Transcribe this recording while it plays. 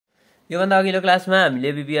योभन्दा अघिल्लो क्लासमा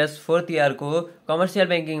हामीले बीबीएस 4th इयर को कमर्शियल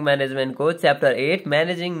बैंकिङ म्यानेजमेन्ट को chapter 8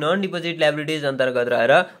 managing non deposit liabilities अन्तर्गत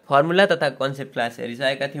रहेर फर्मुला तथा कन्सेप्ट क्लास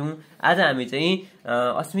हेरिसकेका थियौं। आज हामी चाहिँ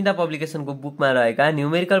अस्मिता पब्लिकेसनको बुकमा रहेका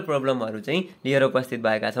न्युमेरिकल प्रब्लमहरु चाहिँ लिएर उपस्थित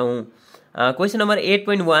भएका छौं। क्वेशन नम्बर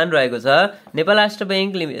 8.1 रहेको छ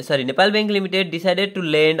Nepal bank limited decided to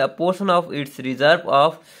lend a portion of its reserve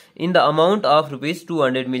of in the amount of rupees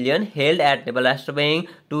 200 million held at Nepal Rastra Bank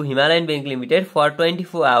to Himalayan Bank Limited for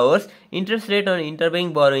 24 hours. Interest rate on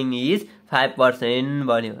interbank borrowing is 5%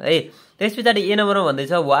 भन्यो है। त्यसपछि ए नम्बरमा भन्दै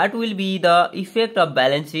छ what will be the effect of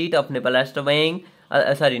balance sheet of Nepal Rastra Bank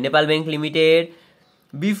Nepal Bank Limited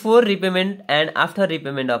before repayment and after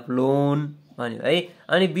repayment of loan भन्यो है।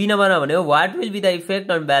 अनि be नम्बरमा भन्यो what will be the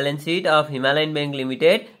effect on balance sheet of Himalayan Bank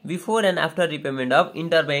Limited before and after repayment of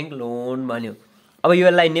interbank loan भन्यो। अब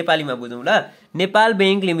यसलाई नेपालीमा बुझौं ल। Nepal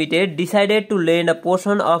bank limited decided to lend a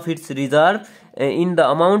portion of its reserve in the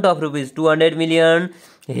amount of rupees 200 million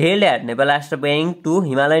held at Nepal राष्ट्र bank to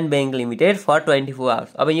Himalayan bank limited for 24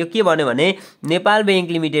 hours. अब यो के भन्यो भने नेपाल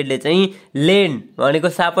बैंक लिमिटेडले चाहिँ लेन्ड भनेको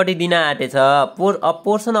सापटी दिन आँटेछ a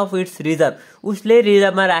portion of its reserve, उसले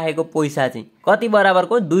रिजर्भमा राखेको पैसा चाहिँ कति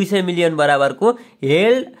बराबरको 200 मिलियन बराबरको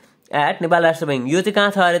हेल्ड एट नेपाल राष्ट्र बैंक। यो चाहिँ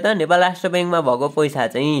कहाँ छ अरे त नेपाल राष्ट्र बैंकमा भएको पैसा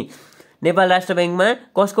चाहिँ नेपाल राष्ट्र बैंकमा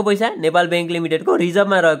कसको पैसा नेपाल बैंक लिमिटेडको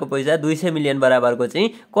रिजर्भमा रहेको पैसा 200 मिलियन बराबरको चाहिँ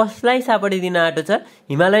कसलाई सापटी दिन आँटेछ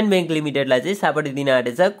हिमालयन बैंक लिमिटेडलाई चाहिँ सापटी दिन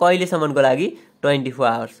आँटेछ कहिलेसम्मको लागि 24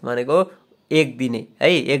 आवर्स भनेको एक दिने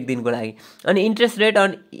है, एक दिनको लागि। अनि interest rate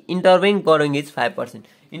on interbank borrowing is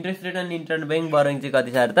 5%। Interest rate on interbank borrowing चाहिँ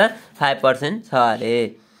कति छ अरे त 5% छ अरे।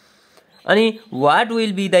 अनि what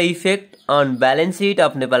will be the effect on balance sheet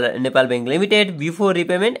of Nepal bank limited before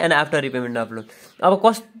repayment and after repayment of loan. अब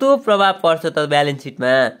कस्तो प्रभाव पर्छ त ब्यालेन्स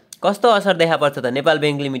शीटमा, कस्तो असर देखा पर्छ त नेपाल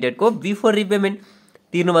बैंक लिमिटेडको बिफोर रिपेमेन्ट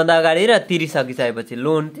तिर्नुभन्दा अगाडि र तिरिसकिसकेपछि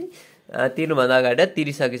लोन तिर्नुभन्दा अगाडि र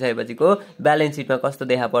तिरिसकिसकेपछिको ब्यालेन्स शीटमा कस्तो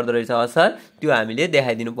देखा पर्दो रहेछ असर, त्यो हामीले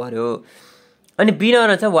देखाइदिनु पर्यो। अनि बी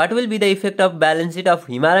नम्बरमा छ what will be the effect of balance sheet of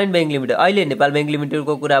Himalayan bank limited. अहिले नेपाल बैंक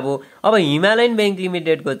लिमिटेडको कुरा भयो, अब हिमालयन बैंक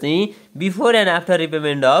लिमिटेडको चाहिँ before and after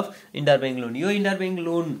repayment of interbank loan, यो इन्टरबैंक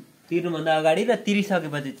लोन तिर्नुभन्दा अगाडि र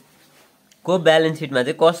तिरिसकेपछि को ब्यालेन्स शीटमा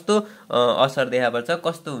चाहिँ कस्तो असर देखा पर्छ,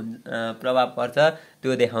 कस्तो प्रभाव पर्छ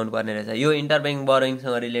त्यो देखाउनु पर्ने रहेछ। यो इन्टरबैंक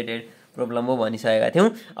बोरोइङसँग रिलेटेड प्रब्लम हो भनिसकेका थियौं।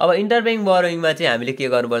 अब इन्टरबैंक बोरोइङमा चाहिँ हामीले के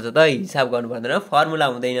गर्नुपर्छ त हिसाब गर्नु पर्दैन, फर्मुला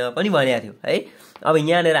हुँदैन पनि भनेको थियौं है। अब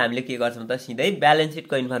यहाँनिर हामीले के गर्छौं त सिधै ब्यालेन्स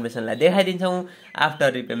शीटको इन्फर्मेसनलाई देखाइदिन्छौं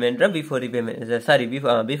आफ्टर रिपेमेन्ट र बिफोर रिपेमेन्ट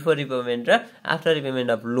बिफोर रिपेमेन्ट र आफ्टर रिपेमेन्ट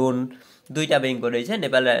अफ लोन दुईटा बैंकको रहेछ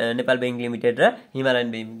नेपाल बैंक लिमिटेड र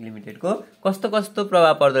हिमालयन बैंक लिमिटेडको कस्तो कस्तो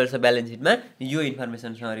प्रभाव पर्दो रहेछ ब्यालेन्स शीटमा, यो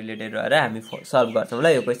इन्फर्मेसनसँग रिलेटेड रहेर हामी सल्भ गर्छौं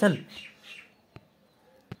ल यो क्वेशन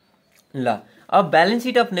ल। अब balance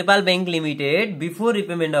sheet of Nepal bank limited before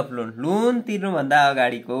repayment of loan, loan तिर्नुभन्दा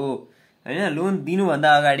अगाडिको हैन लोन दिनुभन्दा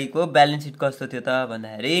अगाडिको ब्यालेन्स शीट कस्तो थियो त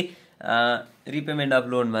भन्दाखेरि रिपेमेन्ट अफ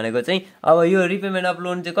लोन भनेको चाहिँ अब यो रिपेमेन्ट अफ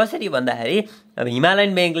लोन चाहिँ कसरी भन्दाखेरि अब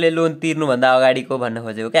हिमालयन बैंकले लोन तिर्नुभन्दा अगाडिको भन्न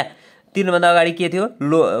खोजेको क्या। तिर्नुभन्दा अगाडि के थियो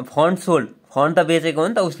फन्ड सोल्ड, फन्ड त बेचेको हो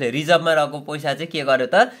नि त उसले, रिजर्भमा रहेको पैसा चाहिँ के गर्यो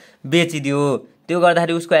त बेचिदियो, त्यो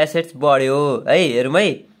गर्दाखेरि उसको एसेट्स बढ्यो है। हेरौँ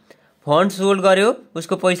है, फन्ड सोल्ड गर्यो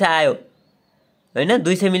उसको पैसा आयो हैन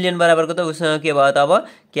 200 मिलियन बराबरको त उसँग के भयो त अब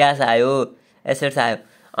क्याश आयो, एसेट्स आयो।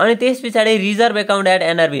 अनि त्यस पछाडि रिजर्भ अकाउन्ट एट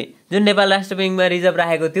एनआरबी जुन नेपाल राष्ट्र बैंकमा रिजर्भ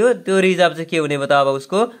राखेको थियो त्यो रिजर्भ चाहिँ के हुने भयो त अब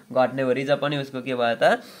उसको घट्ने भयो, रिजर्भ पनि उसको के भयो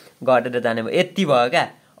त घटेर जाने भयो। यति भयो क्या।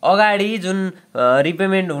 अगाडि जुन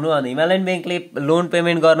रिपेमेन्ट हुनु भन्दा हिमालयन बैंकले लोन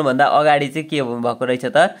पेमेन्ट गर्नुभन्दा अगाडि चाहिँ के भएको रहेछ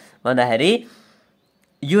त भन्दाखेरि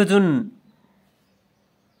यो जुन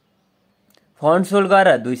फन्ड सोल्ड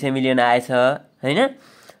गरेर 200 मिलियन आएछ हैन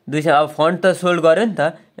 200। अब फन्ड त सोल्ड गर्यो नि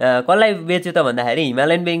त, कसलाई बेच्यो त भन्दाखेरि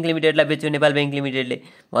हिमालयन बैंक लिमिटेडलाई बेच्यो नेपाल बैंक लिमिटेडले,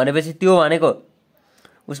 भनेपछि त्यो भनेको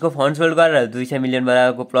उसको फन्ड सोल्ड गरेर 200 मिलियन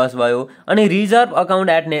बराबरको प्लस भयो। अनि रिजर्भ अकाउन्ट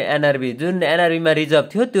एट एनआरबी जुन एनआरबीमा रिजर्भ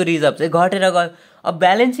थियो त्यो रिजर्भ चाहिँ घटेर गयो। अब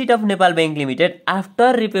balance sheet of Nepal bank limited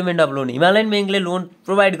after repayment of loan, Himalayan बैंकले लोन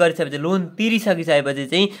प्रोभाइड गरिसकेपछि लोन तिरिसकिसकेपछि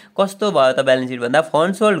चाहिँ कस्तो भयो त ब्यालेन्स शीट भन्दा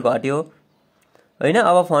फन्ड सोल्ड घट्यो हैन,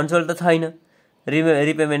 अब फन्ड सोल्ड त छैन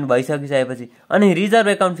रिपेमेन्ट भइसकिसकेपछि। अनि रिजर्भ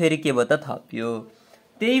अकाउन्ट फेरि के भयो त थपियो,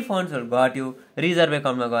 त्यही फन्ड सोल्ड घट्यो, रिजर्भ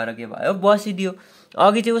अकाउन्टमा गएर के भयो बसिदियो।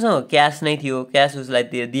 अघि चाहिँ उसँग क्यास नै थियो, क्यास उसलाई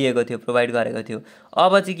दिएको थियो, प्रोभाइड गरेको थियो।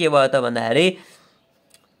 अब चाहिँ के भयो त भन्दाखेरि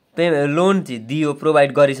लोन चाहिँ दियो,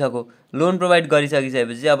 प्रोभाइड गरिसक्यो, लोन प्रोभाइड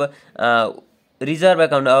गरिसकिसकेपछि अब रिजर्भ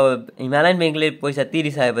अकाउन्ट अब हिमालयन बैंकले पैसा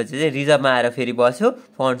तिरिसकेपछि चाहिँ रिजर्भमा आएर फेरि बस्यो,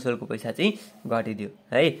 फन्ड सोल्डको पैसा चाहिँ घटिदियो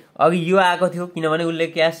है। अघि यो आएको थियो किनभने उसले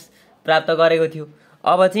क्यास प्राप्त गरेको थियो,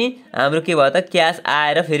 अब चाहिँ हाम्रो के भयो त क्यास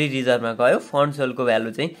आएर फेरि रिजर्भमा गयो फन्ड सोल्डको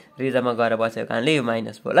भ्यालु चाहिँ रिजर्भमा गएर बसेको कारणले यो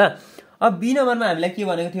माइनस भयो ल अब बी नम्बरमा हामीलाई के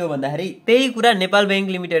भनेको थियो भन्दाखेरि त्यही कुरा नेपाल बैंक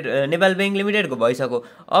लिमिटेडको भइसक्यो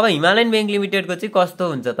अब हिमालयन बैंक लिमिटेडको चाहिँ कस्तो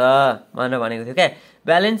हुन्छ त भनेर भनेको थियो क्या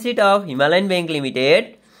balance seat of Himalayan bank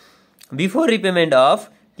limited before repayment of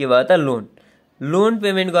के भयो त लोन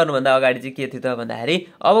पेमेन्ट गर्नुभन्दा अगाडि चाहिँ के थियो त भन्दाखेरि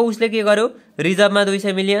अब उसले के गर्यो रिजर्भमा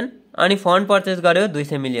 200 मिलियन अनि फन्ड पर्चेस गर्यो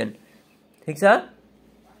 200 मिलियन ठीक छ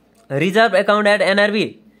रिजर्भ एकाउन्ट एट एनआरबी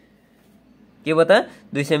के भयो त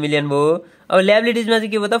 200 मिलियन भयो अब ल्याबिलिटिजमा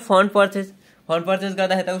चाहिँ के भयो त फन्ड पर्चेस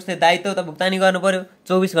गर्दाखेरि त उसले दायित्व त भुक्तानी गर्नु पर्यो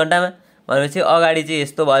 24 घण्टामा भनेपछि अगाडि चाहिँ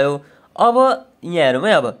यस्तो भयो अब यहाँ हेरौँ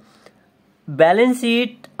है अब balance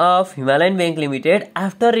seat of Himalayan bank limited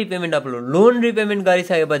after repayment of loan repayment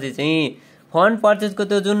गरिसकेपछि चाहिँ फन्ड पर्चेसको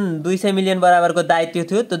त्यो जुन 200 मिलियन बराबरको दायित्व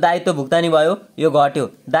थियो त्यो दायित्व भुक्तानी भयो यो घट्यो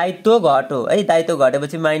दायित्व घट्यो है दायित्व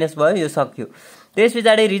घटेपछि माइनस भयो यो सक्यो त्यस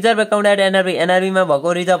पछाडि रिजर्भ एकाउन्ट एट एनआरबीमा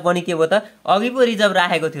भएको रिजर्भ पनि के भयो त अघि पो रिजर्भ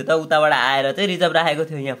राखेको थियो त उताबाट आएर चाहिँ रिजर्भ राखेको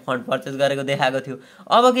थियो यहाँ फन्ड पर्चेस गरेको देखाएको थियो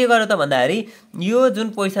अब के गर्यो त भन्दाखेरि यो जुन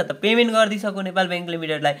पैसा त पेमेन्ट गरिदिइसक्यो नेपाल बैंक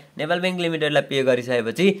लिमिटेडलाई पे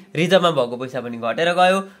गरिसकेपछि रिजर्भमा भएको पैसा पनि घटेर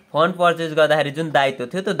गयो फन्ड पर्चेस गर्दाखेरि जुन दायित्व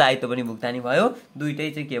थियो त्यो दायित्व पनि भुक्तानी भयो दुईटै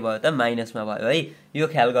चाहिँ के भयो त माइनसमा भयो है यो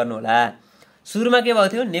ख्याल गर्नु होला सुरुमा के भएको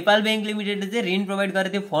थियो नेपाल बैंक लिमिटेडले चाहिँ ऋण प्रोभाइड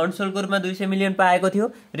गरेको थियो फन्ड सोल्डको रूपमा 200 मिलियन पाएको थियो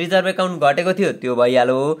रिजर्भ एकाउन्ट घटेको थियो त्यो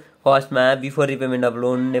भइहाल्यो फर्स्टमा before repayment of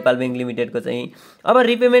loan Nepal bank लिमिटेडको चाहिँ अब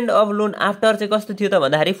रिपेमेन्ट अफ लोन आफ्टर चाहिँ कस्तो थियो त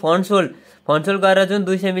भन्दाखेरि फन्ड सोल्ड गरेर जुन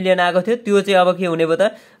 200 मिलियन आएको थियो त्यो चाहिँ अब के हुने भयो त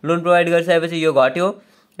लोन प्रोभाइड गरिसकेपछि यो घट्यो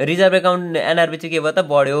रिजर्भ एकाउन्ट एनआरबी चाहिँ के भयो त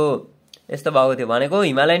बढ्यो यस्तो भएको थियो भनेको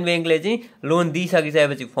हिमालयन बैंकले चाहिँ लोन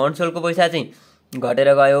दिइसकिसकेपछि फन्ड सोल्डको पैसा चाहिँ घटेर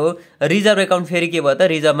गयो रिजर्भ एकाउन्ट फेरि के भयो त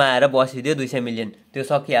रिजर्भमा आएर बसिदियो 200 मिलियन त्यो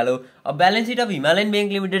सकिहाल्यो अब balance seat of Himalayan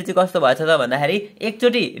bank limited चाहिँ कस्तो भएछ त भन्दाखेरि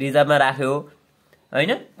एकचोटि रिजर्भमा राख्यो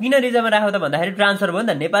हैन किन रिजर्भमा राख्यो त भन्दाखेरि ट्रान्सफर भयो नि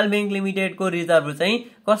त नेपाल बैंक लिमिटेडको रिजर्भ चाहिँ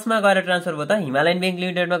कसमा गएर ट्रान्सफर भयो त हिमालयन बैंक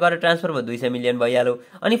लिमिटेडमा गएर ट्रान्सफर भयो 200 मिलियन भइहाल्यो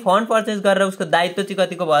अनि फन्ड पर्चेस गरेर उसको दायित्व चाहिँ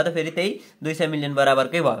कतिको भयो त फेरि त्यही 200 मिलियन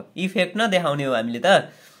बराबरकै भयो इफेक्ट नदेखाउने हो हामीले त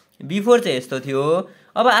बिफोर चाहिँ यस्तो थियो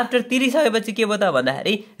अब आफ्टर तिरिसकेपछि के भयो त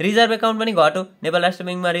भन्दाखेरि रिजर्भ एकाउन्ट पनि घट्यो नेपाल राष्ट्र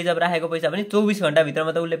बैंकमा रिजर्भ राखेको पैसा पनि 24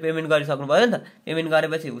 घण्टाभित्रमा त उसले पेमेन्ट गरिसक्नु भयो नि त पेमेन्ट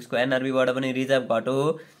गरेपछि उसको एनआरबीबाट पनि रिजर्भ घट्यो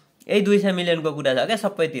यही 200 मिलियनको कुरा छ क्या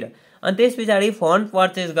सबैतिर अनि त्यस पछाडि फन्ड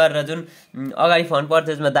पर्चेस गरेर जुन अगाडि फन्ड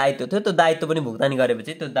पर्चेसमा दायित्व थियो त्यो दायित्व पनि भुक्तानी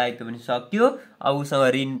गरेपछि त्यो दायित्व पनि सक्यो अब उसँग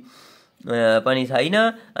ऋण पनि छैन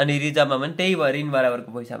अनि रिजर्भमा पनि त्यही भयो ऋण बराबरको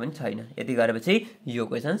पैसा पनि छैन यति गरेपछि यो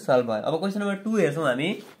क्वेसन सल्भ भयो अब क्वेसन नम्बर 2 हेर्छौँ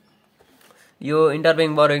हामी यो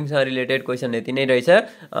इन्टरब्याङ्क बोरोइङसँग रिलेटेड क्वेसन यति नै रहेछ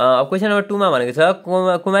अब क्वेसन नम्बर 2 मा भनेको छ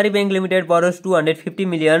कुमारी bank limited borrows 250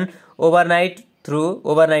 million overnight through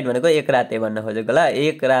overnight भनेको एक रात भन्न खोजेको ल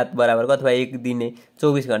एक रात बराबरको अथवा एक दिने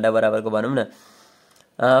 24 घण्टा बराबरको भनौँ न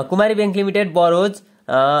कुमारी bank limited borrows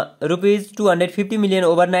rupees 250 million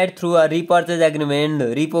overnight through a repurchase agreement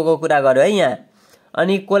रिपोको कुरा गर्यो है यहाँ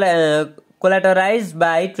अनि कोलाटराइज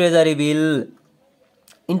by treasury bill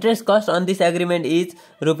Interest cost on this agreement is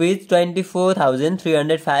rupees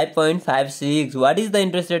 24,305.56. What is the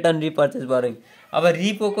interest rate on repurchase borrowing? अब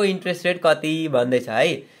रिपोको इन्ट्रेस्ट रेट कति भन्दैछ है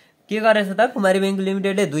के गरेछ त कुमारी बैंक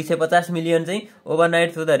लिमिटेडले 250 मिलियन चाहिँ overnight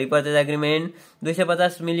through the repurchase agreement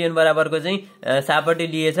 250 million बराबरको चाहिँ सापर्टी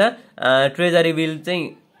लिएछ ट्रेजरी बिल चाहिँ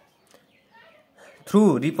through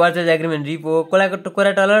repurchase agreement repo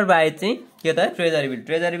collateral बाहेक चाहिँ के त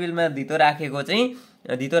ट्रेजरी बिलमा धितो राखेको चाहिँ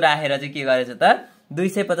धितो राखेर चाहिँ के गरेछ त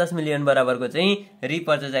 250 मिलियन बराबरको चाहिँ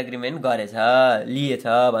रिपर्चेज एग्रिमेन्ट गरेछ लिएछ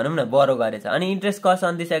भनौँ न बरो गरेछ अनि interest cost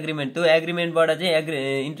on this agreement त्यो एग्रिमेन्टबाट चाहिँ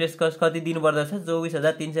इन्ट्रेस्ट कस्ट कति दिनु पर्दछ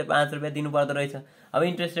 24,305 रुपैयाँ दिनु पर्दो रहेछ अब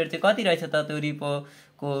इन्ट्रेस्ट रेट चाहिँ कति रहेछ त त्यो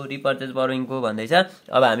रिपोको रिपर्चेज बोरोइङको भन्दैछ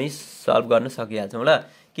अब हामी सल्भ गर्न सकिहाल्छौँ ल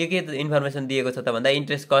के इन्फर्मेसन दिएको छ त भन्दा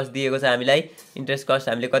इन्ट्रेस्ट कस्ट दिएको छ हामीलाई इन्ट्रेस्ट कस्ट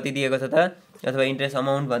हामीले कति दिएको छ त अथवा इन्ट्रेस्ट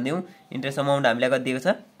अमाउन्ट भनिदिउँ इन्ट्रेस्ट अमाउन्ट हामीलाई कति दिएको छ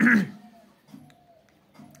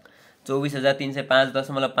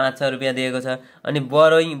 24,305.56 रुपैयाँ दिएको छ अनि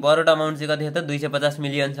बरोड अमाउन्ट चाहिँ कति छ त 250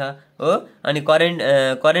 मिलियन छ हो अनि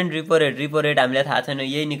करेन्ट रिपो रेट हामीलाई थाहा छैन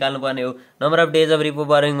यही निकाल्नु पर्ने हो number of days of repo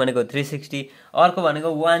borrowing भनेको 360 अर्को भनेको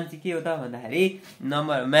 1 चाहिँ के हो त भन्दाखेरि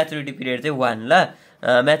नम्बर म्याचुरिटी पिरियड चाहिँ 1 ल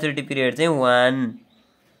म्याचुरिटी पिरियड चाहिँ 1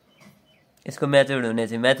 यसको म्याचुर्ड हुने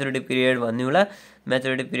चाहिँ म्याचुरिटी पिरियड भनिदिउँ ल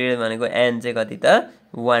म्याचुरिटी पिरियड भनेको एन चाहिँ कति त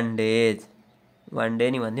 1 डे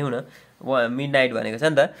नि भनिदिउँ न मिडनाइट भनेको छ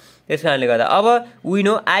नि त त्यस कारणले गर्दा अब we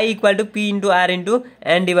know I equal to P into R into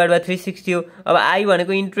an divide by 360 हो अब आई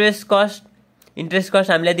भनेको इन्ट्रेस्ट कस्ट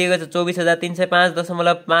हामीलाई दिएको छ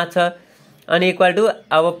 24,305.5 छ अनि इक्वल टु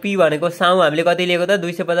अब पी भनेको साउ हामीले कति लिएको त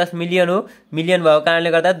 250 मिलियन हो। मिलियन भएको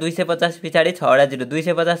कारणले गर्दा 250 पछाडि 6 वटा 0,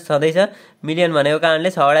 250 छँदैछ, मिलियन भनेको कारणले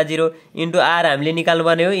 6 वटा 0 इन्टु आर हामीले निकाल्नु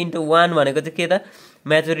पर्ने हो, इन्टु 1 भनेको चाहिँ के त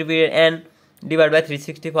maturity period an divide by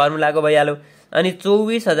 360 फर्मुलाको भइहाल्यो। अनि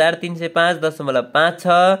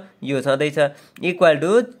 24,305.56 यो छँदैछ इक्वल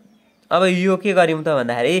टु अब यो के गर्यौँ त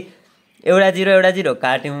भन्दाखेरि एउटा 0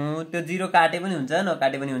 काट्यौँ, त्यो 0 काटे पनि हुन्छ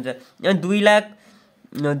नकाटे पनि हुन्छ। अनि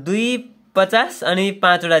 2,50,000 अनि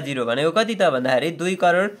 5 वटा 0 भनेको कति त भन्दाखेरि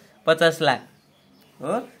 2,50,00,000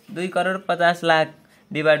 हो। 2,50,00,000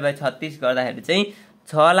 डिभाइड बाई 36 गर्दाखेरि चाहिँ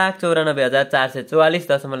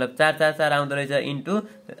 6,94,444.444 आउँदो रहेछ इन्टु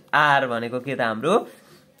आर भनेको के त हाम्रो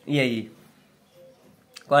यही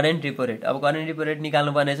करेन्ट रिपो रेट। अब करेन्ट रिपो रेट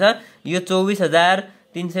निकाल्नु पर्ने छ। यो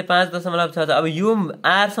 24,305.66 अब यो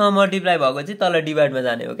आरसँग मल्टिप्लाई भएको चाहिँ तल डिभाइडमा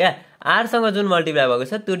जाने हो क्या। आरसँग जुन मल्टिप्लाई भएको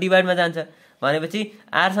छ त्यो डिभाइडमा जान्छ भनेपछि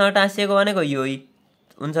आरसँग टाँसिएको भनेको यो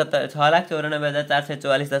हुन्छ त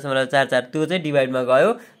 6,94,444.44 त्यो चाहिँ डिभाइडमा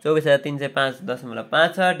गयो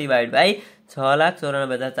 24,305.56 डिभाइड बाई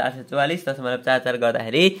 6,94,444.44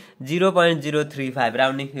 गर्दाखेरि 0.035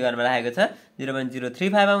 राउन्डिङ फिगरमा राखेको छ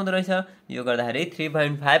 0.035 आउँदो रहेछ। यो गर्दाखेरि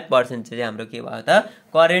 3.5% चाहिँ हाम्रो के भयो त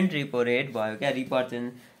करेन्ट रिपो रेट भयो क्या।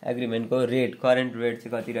 रिपर्चेन्ज एग्रिमेन्टको रेट करेन्ट रेट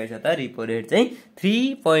चाहिँ कति रहेछ त रिपो रेट चाहिँ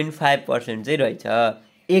 3.5% चाहिँ रहेछ।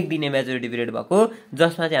 एक दिने म्याच्युरिटी पिरियड भएको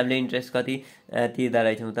जसमा चाहिँ हामीले इन्ट्रेस्ट कति तिर्दा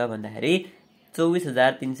रहेछौँ त भन्दाखेरि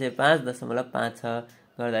 24,305.56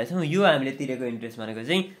 गर्दा रहेछौँ। यो हामीले तिरेको इन्ट्रेस्ट भनेको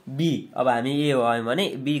चाहिँ बी। अब हामी ए हो भने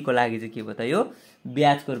बी को लागि चाहिँ के भयो त यो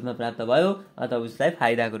ब्याजको रूपमा प्राप्त भयो अथवा उसलाई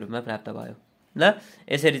फाइदाको रूपमा प्राप्त भयो ल।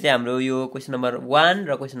 यसरी चाहिँ हाम्रो यो क्वेसन नम्बर 1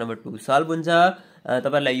 र क्वेसन नम्बर 2 सल्भ हुन्छ।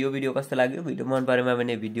 तपाईहरुलाई यो भिडियो कस्तो लाग्यो, भिडियो मन परेमा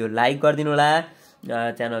भने भिडियो लाइक गरिदिनु होला,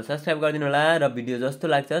 च्यानल सब्स्क्राइब गरिदिनु होला र भिडियो जस्तो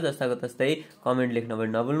लाग्छ जस्ताको तस्तै कमेन्ट लेख्न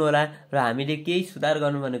पनि नभुल्नु होला र हामीले केही सुधार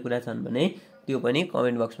गर्नुपर्ने कुरा छन् भने त्यो पनि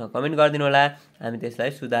कमेन्ट बक्समा कमेन्ट गरिदिनु होला। हामी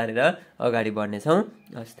त्यसलाई सुधारेर अगाडि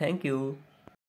बढ्नेछौँ। हस्, थ्यांक यू।